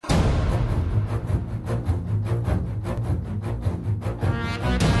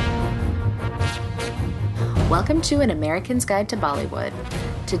Welcome to An American's Guide to Bollywood.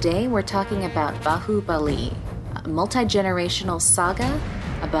 Today we're talking about Bahubali, a multi-generational saga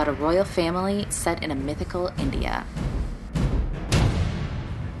about a royal family set in a mythical India.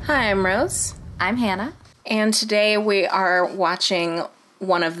 Hi, I'm Rose. I'm Hannah. And today we are watching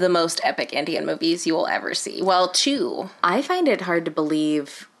one of the most epic Indian movies you will ever see. Well, two. I find it hard to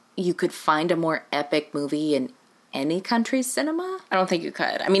believe you could find a more epic movie in any country's cinema. I don't think you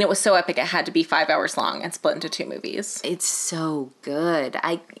could. I mean, it was so epic it had to be 5 hours long and split into two movies. It's so good.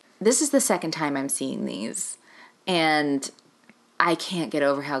 This is the second time I'm seeing these, and I can't get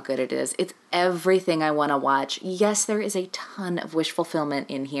over how good it is. It's everything I want to watch. Yes, there is a ton of wish fulfillment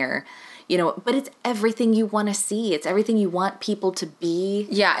in here, but it's everything you want to see. It's everything you want people to be.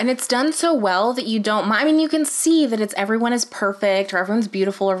 Yeah, and it's done so well that you don't mind. I mean, you can see that everyone is perfect, or everyone's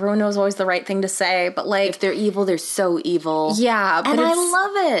beautiful, or everyone knows always the right thing to say, but if they're evil, they're so evil. Yeah, but I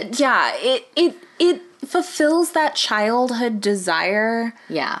love it. Yeah, it fulfills that childhood desire.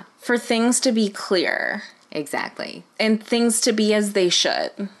 Yeah. For things to be clear. Exactly. And things to be as they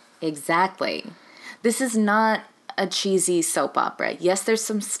should. Exactly. This is not a cheesy soap opera. Yes, there's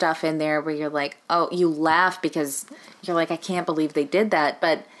some stuff in there where you're like, oh, you laugh because you're like, I can't believe they did that,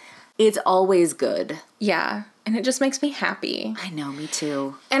 but it's always good. Yeah, and it just makes me happy. I know, me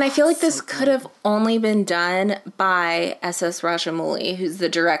too. And I feel like this could have only been done by S.S. Rajamouli, who's the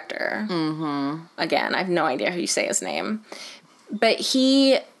director. Mm-hmm. Again, I have no idea how you say his name. But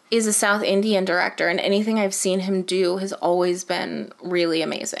he is a South Indian director, and anything I've seen him do has always been really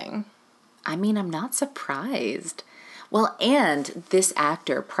amazing. I mean, I'm not surprised. Well, and this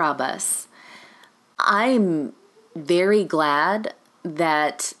actor, Prabhas, I'm very glad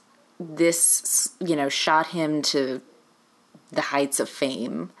that this, shot him to the heights of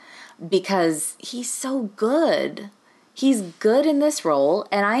fame, because he's so good. He's good in this role,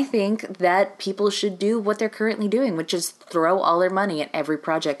 and I think that people should do what they're currently doing, which is throw all their money at every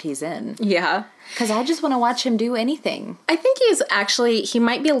project he's in. Yeah. Because I just want to watch him do anything. I think he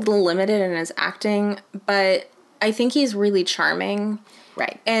might be a little limited in his acting, but I think he's really charming.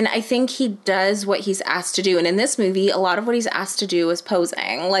 Right. And I think he does what he's asked to do. And in this movie, a lot of what he's asked to do is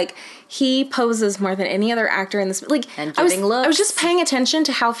posing. Like, he poses more than any other actor in this. Like, and giving looks. I was just paying attention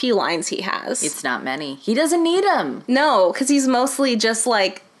to how few lines he has. It's not many. He doesn't need them. No, because he's mostly just,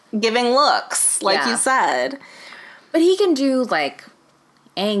 giving looks, like you said. But he can do,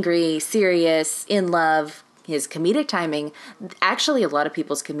 angry, serious, in love. His comedic timing. Actually, a lot of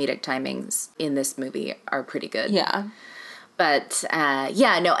people's comedic timings in this movie are pretty good. Yeah. But,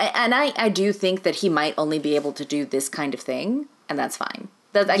 and I do think that he might only be able to do this kind of thing, and that's fine.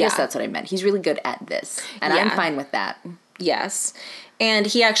 I guess that's what I meant. He's really good at this, and I'm fine with that. Yes. And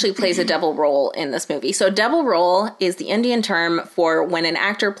he actually plays a double role in this movie. So double role is the Indian term for when an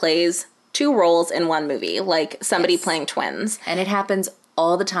actor plays two roles in one movie, like somebody playing twins. And it happens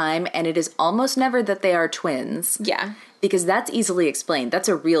all the time, and it is almost never that they are twins. Yeah. Because that's easily explained. That's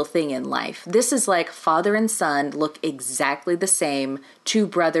a real thing in life. This is like father and son look exactly the same. Two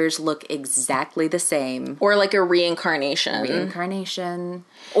brothers look exactly the same. Or like a reincarnation.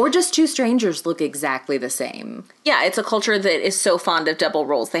 Or just two strangers look exactly the same. Yeah, it's a culture that is so fond of double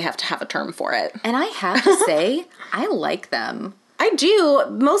roles, they have to have a term for it. And I have to say, I like them. I do,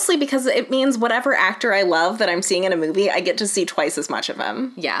 mostly because it means whatever actor I love that I'm seeing in a movie, I get to see twice as much of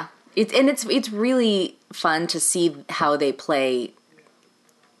him. Yeah. It's really fun to see how they play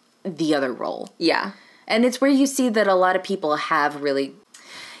the other role. Yeah. And it's where you see that a lot of people have really,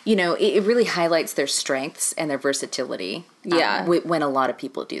 it really highlights their strengths and their versatility. Yeah. When a lot of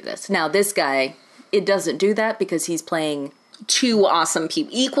people do this. Now, this guy, it doesn't do that because he's playing two awesome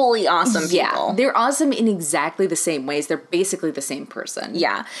people, equally awesome people. Yeah, they're awesome in exactly the same ways. They're basically the same person.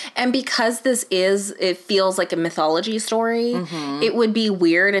 Yeah, and because it feels like a mythology story, it would be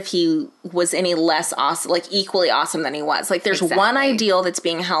weird if he was any less awesome, equally awesome than he was. There's one ideal that's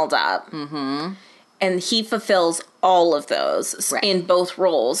being held up, and he fulfills all of those in both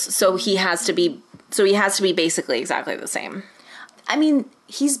roles. So he has to be basically exactly the same. I mean,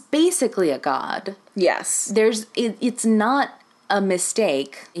 he's basically a god. Yes. It's not a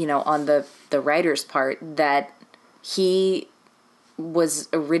mistake, on the writer's part that he was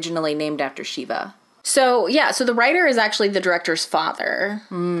originally named after Shiva. So the writer is actually the director's father.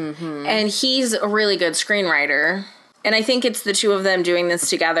 Mm-hmm. And he's a really good screenwriter. And I think it's the two of them doing this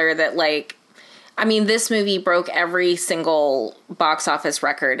together that, this movie broke every single box office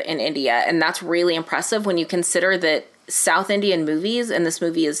record in India. And that's really impressive when you consider that South Indian movies, and this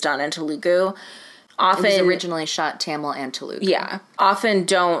movie is done in Telugu, often It was originally shot Tamil and Telugu. Yeah, often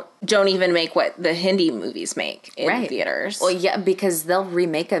don't even make what the Hindi movies make in theaters. Well, yeah, because they'll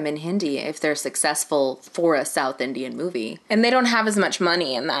remake them in Hindi if they're successful for a South Indian movie. And they don't have as much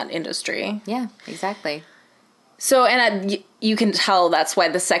money in that industry. Yeah, exactly. So, and you can tell that's why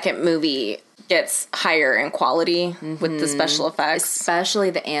the second movie gets higher in quality with the special effects.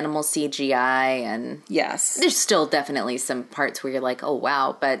 Especially the animal CGI, and yes. There's still definitely some parts where you're like, oh,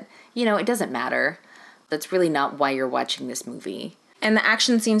 wow, but, you know, it doesn't matter. That's really not why you're watching this movie. And the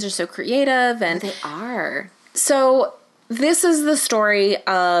action scenes are so creative. And they are. So this is the story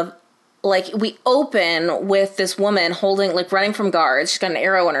of, like, we open with this woman holding, like, running from guards. She's got an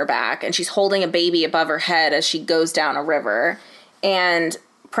arrow in her back, and she's holding a baby above her head as she goes down a river and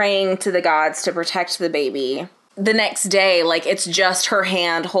praying to the gods to protect the baby. The next day, like, it's just her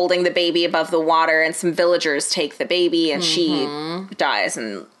hand holding the baby above the water, and some villagers take the baby, and she dies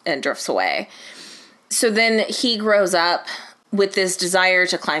and drifts away. So then he grows up with this desire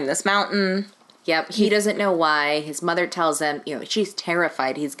to climb this mountain. Yep, he doesn't know why. His mother tells him, you know, she's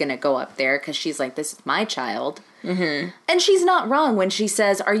terrified he's going to go up there because she's like, this is my child. Mm-hmm. And she's not wrong when she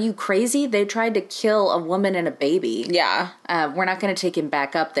says, are you crazy? They tried to kill a woman and a baby. Yeah. We're not going to take him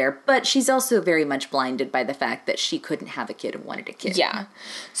back up there. But she's also very much blinded by the fact that she couldn't have a kid and wanted a kid. Yeah.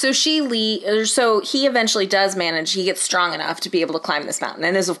 So so he eventually does manage, he gets strong enough to be able to climb this mountain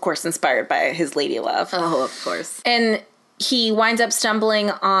and is, of course, inspired by his lady love. Oh, of course. And he winds up stumbling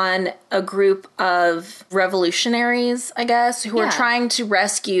on a group of revolutionaries, I guess, who are trying to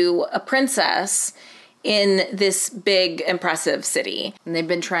rescue a princess in this big, impressive city. And they've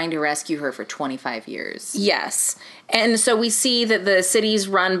been trying to rescue her for 25 years. Yes. And so we see that the city's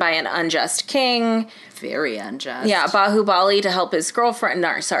run by an unjust king. Very unjust. Yeah, Bahubali to help his girlfriend.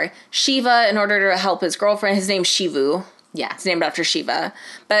 No, sorry. Shiva in order to help his girlfriend. His name's Shivu. Yeah. It's named after Shiva.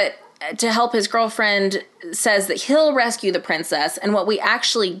 But to help his girlfriend says that he'll rescue the princess. And what we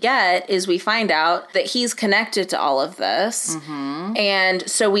actually get is we find out that he's connected to all of this. Mm-hmm. And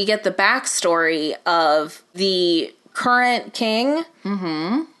so we get the backstory of the current king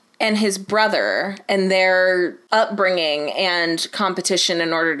and his brother and their upbringing and competition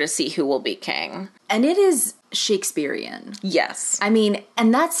in order to see who will be king. And it is Shakespearean. Yes. I mean,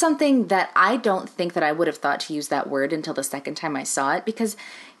 and that's something that I don't think that I would have thought to use that word until the second time I saw it, because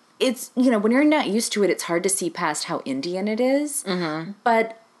it's, you know, when you're not used to it, it's hard to see past how Indian it is. Mm-hmm.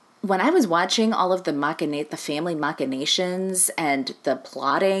 But when I was watching all of the family machinations and the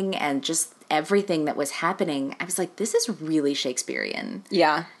plotting and just everything that was happening, I was like, this is really Shakespearean.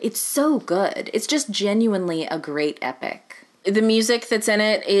 Yeah. It's so good. It's just genuinely a great epic. The music that's in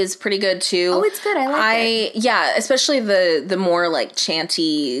it is pretty good too. Oh, it's good. I like it. Yeah, especially the more like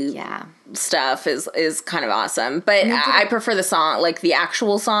chanty stuff is kind of awesome. But I prefer the song, like the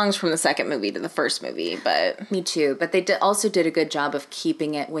actual songs from the second movie to the first movie. But me too. But they also did a good job of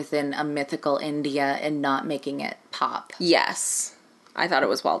keeping it within a mythical India and not making it pop. Yes, I thought it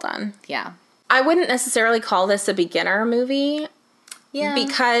was well done. Yeah, I wouldn't necessarily call this a beginner movie. Yeah,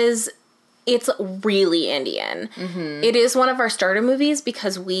 because it's really Indian. Mm-hmm. It is one of our starter movies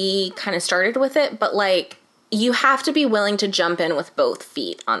because we kind of started with it, but like you have to be willing to jump in with both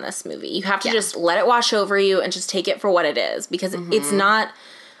feet on this movie. You have to just let it wash over you and just take it for what it is, because it's not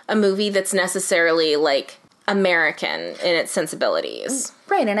a movie that's necessarily like American in its sensibilities.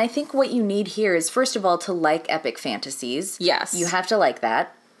 Right, and I think what you need here is, first of all, to like epic fantasies. Yes. You have to like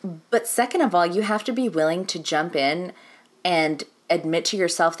that. But second of all, you have to be willing to jump in and admit to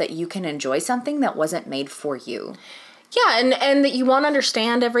yourself that you can enjoy something that wasn't made for you. Yeah, and that you won't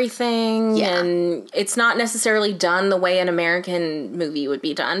understand everything, and it's not necessarily done the way an American movie would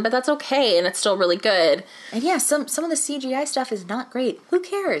be done, but that's okay, and it's still really good. And yeah, some of the CGI stuff is not great. Who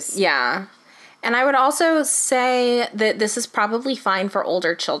cares? Yeah. And I would also say that this is probably fine for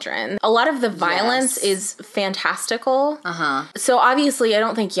older children. A lot of the violence is fantastical. Uh-huh. So obviously I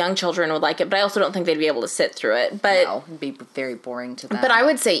don't think young children would like it, but I also don't think they'd be able to sit through it. But no, it'd be very boring to them. But I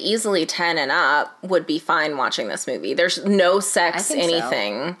would say easily 10 and up would be fine watching this movie. There's no sex,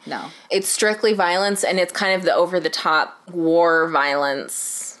 anything. So. No. It's strictly violence, and it's kind of the over-the-top war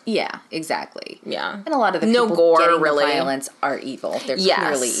violence. Yeah, exactly. Yeah. And a lot of the people gore, getting really. the violence are evil. They're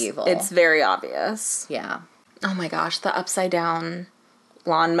clearly evil. It's very obvious. Yeah. Oh my gosh, the upside down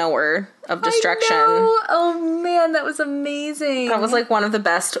lawnmower of destruction. I know. Oh man, that was amazing. That was like one of the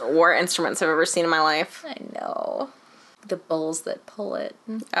best war instruments I've ever seen in my life. I know. The bulls that pull it.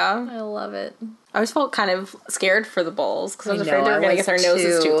 Oh. I love it. I always felt kind of scared for the bulls because I was afraid they were going to get their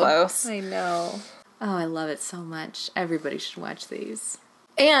noses too close. I know. Oh, I love it so much. Everybody should watch these.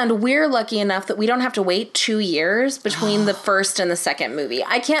 And we're lucky enough that we don't have to wait 2 years between the first and the second movie.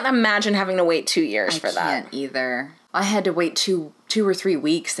 I can't imagine having to wait 2 years for that. I can't either. I had to wait two or 3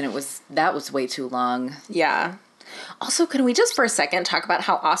 weeks, and that was way too long. Yeah. Also, can we just for a second talk about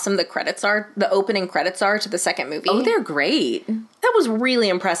how awesome the opening credits are to the second movie? Oh, they're great. That was really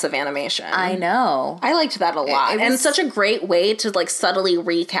impressive animation. I know. I liked that a lot. It and was such a great way to like subtly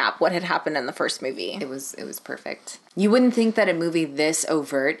recap what had happened in the first movie. It was perfect. You wouldn't think that a movie this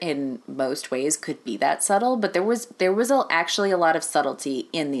overt in most ways could be that subtle, but there was actually a lot of subtlety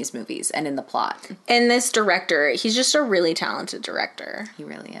in these movies and in the plot. And this director, he's just a really talented director. He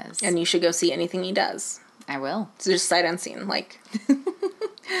really is. And you should go see anything he does. I will. It's just sight unseen, like.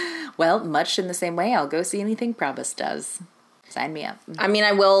 Well, much in the same way, I'll go see anything Prabhas does. Sign me up. I mean,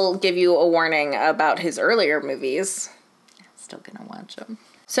 I will give you a warning about his earlier movies. Still gonna watch them.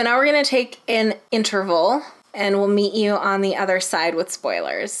 So now we're gonna take an interval, and we'll meet you on the other side with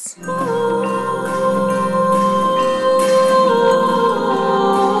spoilers.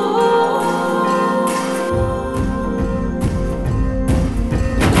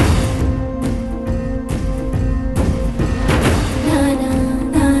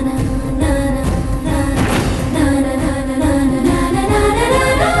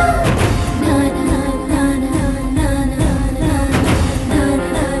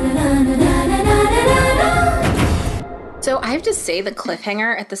 So I have to say the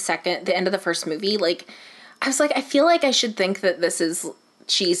cliffhanger at the end of the first movie, like, I was like, I feel like I should think that this is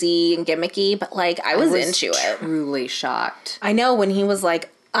cheesy and gimmicky, but like, I was into it. Truly shocked. I know when he was like,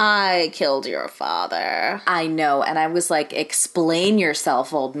 I killed your father. I know, and I was like, explain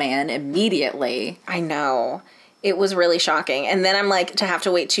yourself, old man, immediately. I know. It was really shocking. And then I'm like, to have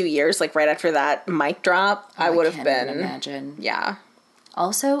to wait 2 years, like right after that mic drop, I would have been. Imagine. Yeah.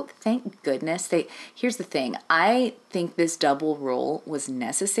 Also, thank goodness here's the thing. I think this double role was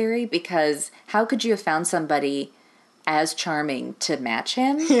necessary because how could you have found somebody as charming to match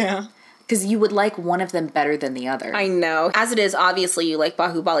him? Yeah. Because you would like one of them better than the other. I know. As it is, obviously, you like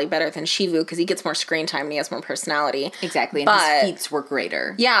Bahubali better than Shivu because he gets more screen time and he has more personality. Exactly, and his feats were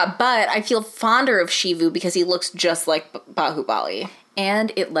greater. Yeah, but I feel fonder of Shivu because he looks just like Bahubali.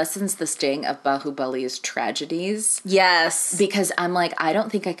 And it lessens the sting of Bahubali's tragedies. Yes. Because I'm like, I don't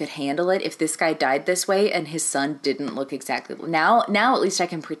think I could handle it if this guy died this way and his son didn't look exactly... Now at least I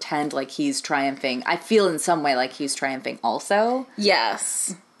can pretend like he's triumphing. I feel in some way like he's triumphing also.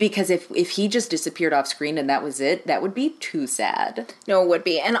 Yes. Because if he just disappeared off screen and that was it, that would be too sad. No, it would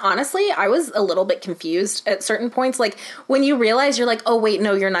be. And honestly, I was a little bit confused at certain points. Like, when you realize you're like, oh, wait,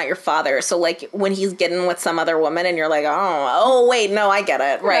 no, you're not your father. So, like, when he's getting with some other woman and you're like, oh, wait, no, I get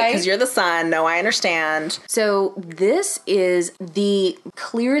it. Right, because you're the son. No, I understand. So this is the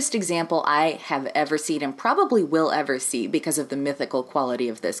clearest example I have ever seen and probably will ever see because of the mythical quality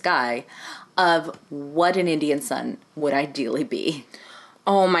of this guy of what an Indian son would ideally be.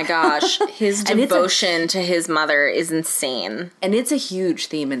 Oh my gosh, his devotion to his mother is insane. And it's a huge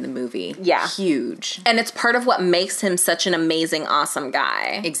theme in the movie. Yeah. Huge. And it's part of what makes him such an amazing, awesome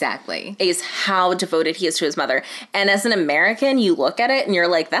guy. Exactly. Is how devoted he is to his mother. And as an American, you look at it and you're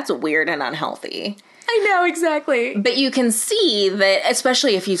like, that's weird and unhealthy. I know, exactly. But you can see that,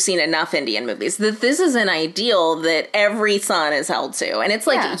 especially if you've seen enough Indian movies, that this is an ideal that every son is held to. And it's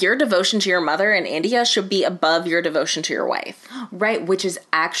like your devotion to your mother in India should be above your devotion to your wife. Right, which is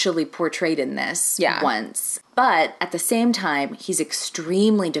actually portrayed in this once. But at the same time, he's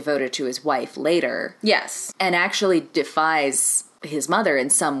extremely devoted to his wife later. Yes. And actually defies his mother in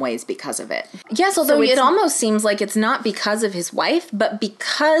some ways because of it. Yes, although it almost seems like it's not because of his wife, but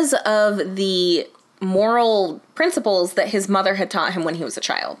because of the moral principles that his mother had taught him when he was a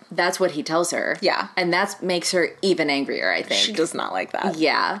child. That's what he tells her. Yeah. And that makes her even angrier, I think. She does not like that.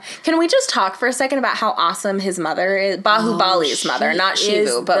 Yeah. Can we just talk for a second about how awesome his mother is? Bahubali's mother, not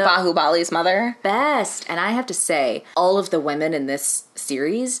Shivu, but Bahubali's mother. Best. And I have to say, all of the women in this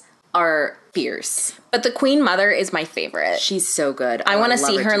series are fierce. But the Queen Mother is my favorite. She's so good. I want to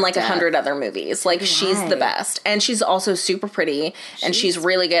see her in like 100 other movies. Like, she's the best. And she's also super pretty, and she's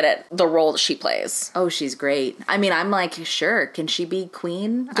really good at the role that she plays. Oh, she's great. I mean, I'm like, sure, can she be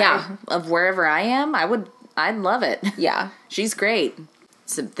queen? Yeah. Of wherever I am? I'd love it. Yeah. She's great.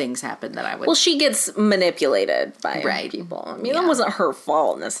 Some things happen that I would... Well, she gets manipulated by people. I mean, that wasn't her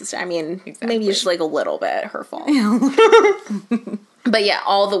fault necessarily. I mean, maybe it's like a little bit her fault. But yeah,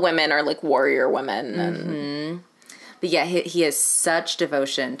 all the women are like warrior women. And... But yeah, he has such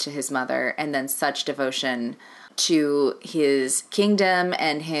devotion to his mother and then such devotion to his kingdom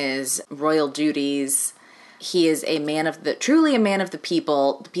and his royal duties. he is truly a man of the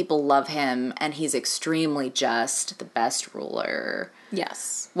people. The people love him, and he's extremely just, the best ruler.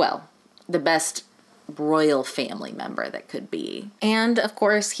 Yes. Well, the best royal family member that could be. And, of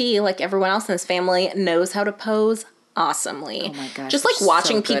course, he, like everyone else in his family, knows how to pose awesomely. Oh my gosh. Just like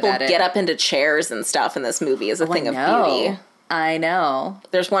watching so people get up into chairs and stuff in this movie is a thing of beauty. I know.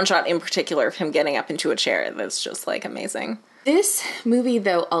 There's one shot in particular of him getting up into a chair that's just, like, amazing. This movie,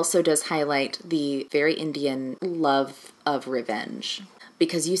 though, also does highlight the very Indian love of revenge.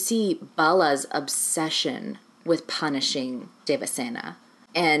 Because you see Bala's obsession with punishing Devasena.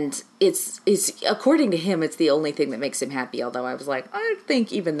 And it's according to him, it's the only thing that makes him happy. Although I was like, I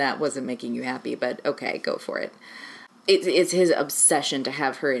think even that wasn't making you happy. But okay, go for it. It's his obsession to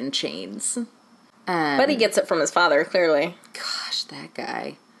have her in chains. But he gets it from his father, clearly. Gosh, that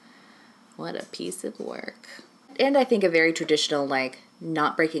guy. What a piece of work. And I think a very traditional, like,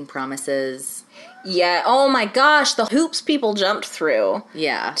 not breaking promises. Yeah, oh my gosh, the hoops people jumped through.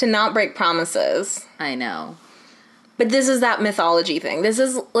 Yeah. To not break promises. I know. But this is that mythology thing. This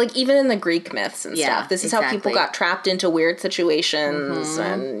is, like, even in the Greek myths and stuff. This is how people got trapped into weird situations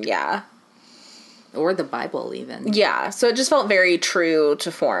and, yeah. Or the Bible, even. Yeah, so it just felt very true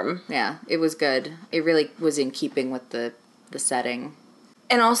to form. Yeah, it was good. It really was in keeping with the setting.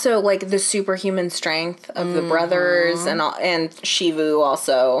 And also, like, the superhuman strength of the brothers and Shivu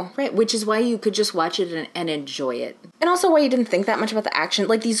also. Right, which is why you could just watch it and enjoy it. And also why you didn't think that much about the action.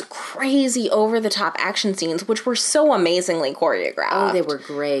 Like, these crazy, over-the-top action scenes, which were so amazingly choreographed. Oh, they were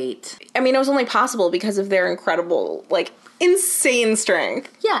great. I mean, it was only possible because of their incredible, like, insane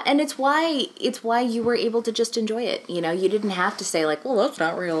strength. Yeah, and it's why you were able to just enjoy it. You know, you didn't have to say, like, well, that's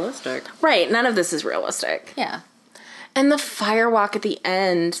not realistic. Right, none of this is realistic. Yeah. And the firewalk at the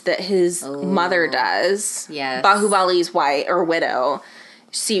end that his mother does. Yes. Bahubali's wife, or widow.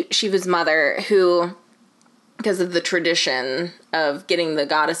 Shiva's mother, who, because of the tradition of getting the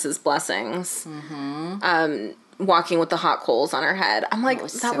goddess's blessings, walking with the hot coals on her head. I'm like,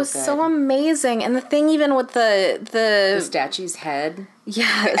 that was so amazing. And the thing even with the statue's head.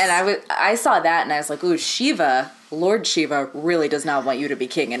 Yes. And I saw that and I was like, ooh, Shiva, Lord Shiva really does not want you to be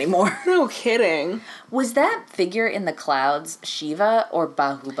king anymore. No kidding. Was that figure in the clouds Shiva or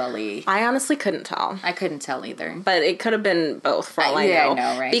Bahubali? I honestly couldn't tell. I couldn't tell either. But it could have been both for all I know. Yeah, I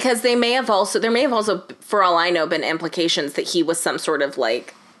know, right? Because there may have also, for all I know, been implications that he was some sort of,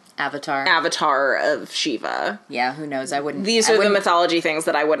 like, Avatar of Shiva. Yeah, who knows? These are the mythology things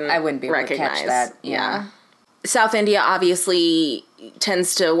that I wouldn't be able to catch that. Yeah. South India obviously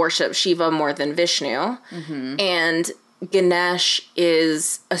tends to worship Shiva more than Vishnu. Mm-hmm. And Ganesh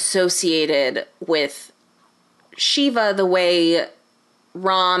is associated with Shiva the way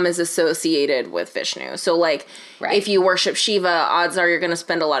Ram is associated with Vishnu. So, like, if you worship Shiva, odds are you're going to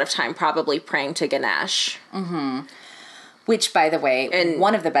spend a lot of time probably praying to Ganesh. Mm-hmm. Which, by the way, and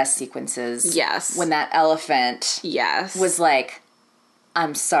one of the best sequences. Yes. When that elephant. Yes. Was like,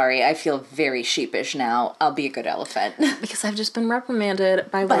 I'm sorry, I feel very sheepish now. I'll be a good elephant. Because I've just been reprimanded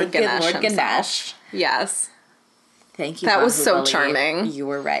by Lord Ganesh himself. Ganesh. Yes. Thank you, That Bahubali. was so charming. You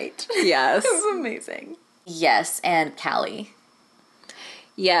were right. Yes. It was amazing. Yes, and Kali.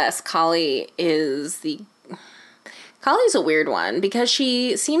 Yes, Kali's a weird one because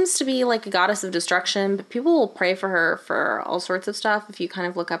she seems to be like a goddess of destruction, but people will pray for her for all sorts of stuff if you kind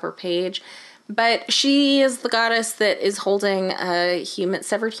of look up her page. But she is the goddess that is holding a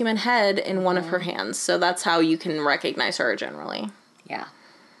severed human head in one of her hands. So that's how you can recognize her generally. Yeah.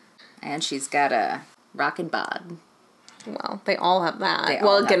 And she's got a rockin' bod. Well, they all have that.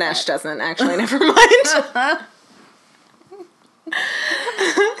 Well, Ganesh doesn't, actually. Never mind.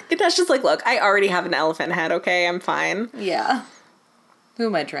 Ganesh is like, look, I already have an elephant head, okay? I'm fine. Yeah. Who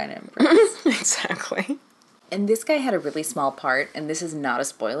am I trying to impress? Exactly. And this guy had a really small part, and this is not a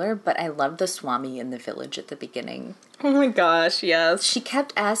spoiler, but I love the Swami in the village at the beginning. Oh my gosh, yes. She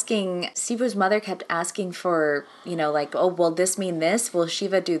kept asking, Shiva's mother kept asking for, like, oh, will this mean this? Will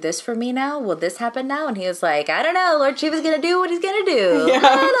Shiva do this for me now? Will this happen now? And he was like, I don't know, Lord Shiva's gonna do what he's gonna do. Yeah.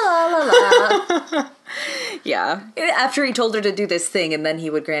 La, la, la, la. Yeah. After he told her to do this thing, and then he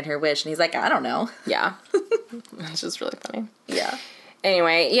would grant her wish, and he's like, I don't know. Yeah. It's just really funny. Yeah.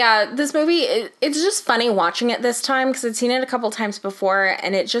 Anyway, yeah, this movie, it's just funny watching it this time because I'd seen it a couple times before,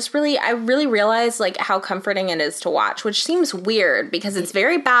 and it just I really realized, like, how comforting it is to watch, which seems weird because it's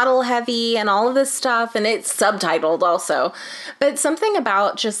very battle heavy and all of this stuff, and it's subtitled also. But something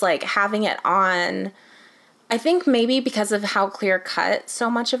about just, like, having it on I think maybe because of how clear cut so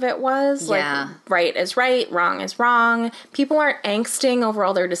much of it was. Yeah. Like, right is right, wrong is wrong. People aren't angsting over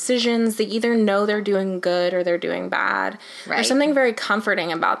all their decisions. They either know they're doing good or they're doing bad. Right. There's something very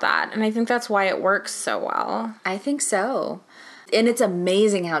comforting about that. And I think that's why it works so well. I think so. And it's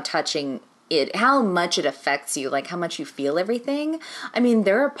amazing how touching how much it affects you, like how much you feel everything. I mean,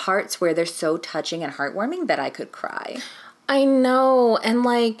 there are parts where they're so touching and heartwarming that I could cry. I know, and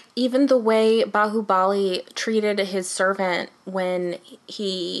like even the way Bahubali treated his servant when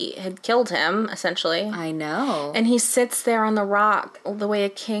he had killed him, essentially. I know. And he sits there on the rock, the way a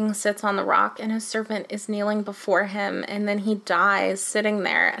king sits on the rock, and his servant is kneeling before him, and then he dies sitting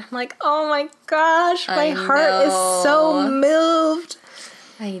there. I'm like, oh my gosh, my heart is so moved.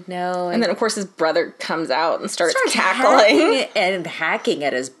 I know. And then, of course, his brother comes out and starts cackling. And hacking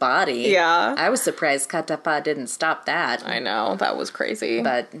at his body. Yeah. I was surprised Katapa didn't stop that. I know. That was crazy.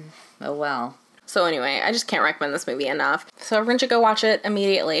 But, oh well. So anyway, I just can't recommend this movie enough. So everyone should go watch it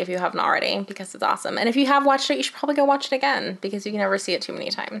immediately if you haven't already, because it's awesome. And if you have watched it, you should probably go watch it again, because you can never see it too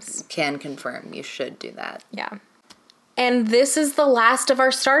many times. Can confirm. You should do that. Yeah. And this is the last of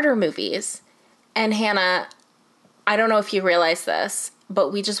our starter movies. And Hannah, I don't know if you realize this,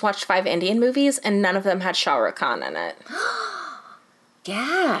 but we just watched 5 Indian movies, and none of them had Shah Rukh Khan in it.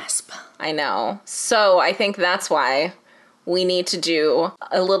 Gasp. I know. So I think that's why we need to do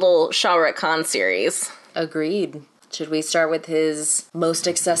a little Shah Rukh Khan series. Agreed. Should we start with his most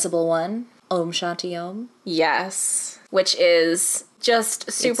accessible one, Om Shanti Om? Yes. Which is just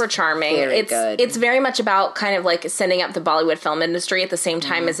super charming. Good. It's very much about kind of like sending up the Bollywood film industry at the same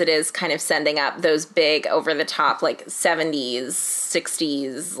time as it is kind of sending up those big over the top like 70s,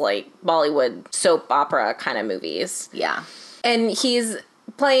 60s like Bollywood soap opera kind of movies. Yeah. And he's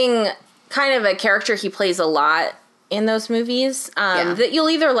playing kind of a character he plays a lot in those movies that you'll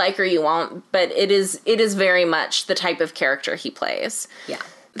either like or you won't, but it is very much the type of character he plays. Yeah.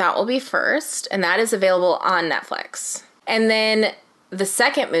 That will be first, and that is available on Netflix. And then the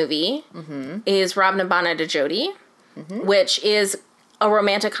second movie is Rob Nabana de Jodi, which is a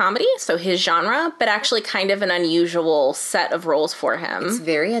romantic comedy, so his genre, but actually kind of an unusual set of roles for him. It's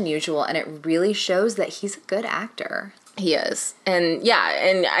very unusual, and it really shows that he's a good actor. He is. And yeah,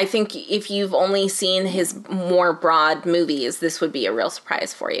 and I think if you've only seen his more broad movies, this would be a real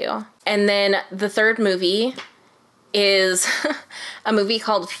surprise for you. And then the third movie is a movie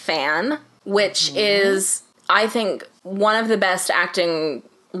called Fan, which is, I think, one of the best acting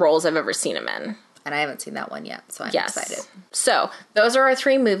roles I've ever seen him in. And I haven't seen that one yet, so I'm excited. So, those are our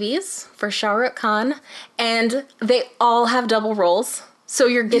 3 movies for Shah Rukh Khan, and they all have double roles. So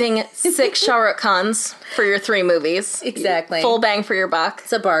you're getting 6 Shah Rukh Khans for your 3 movies. Exactly. Full bang for your buck.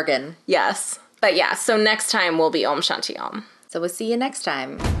 It's a bargain. Yes. But yeah, so next time will be Om Shanti Om. So we'll see you next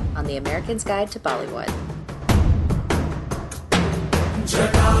time on The American's Guide to Bollywood.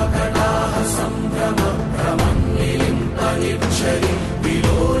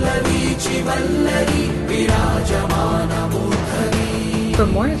 For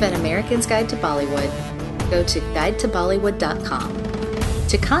more of An American's Guide to Bollywood, go to guidetobollywood.com.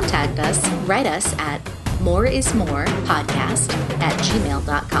 To contact us, write us at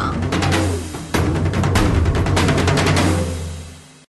moreismorepodcast@gmail.com.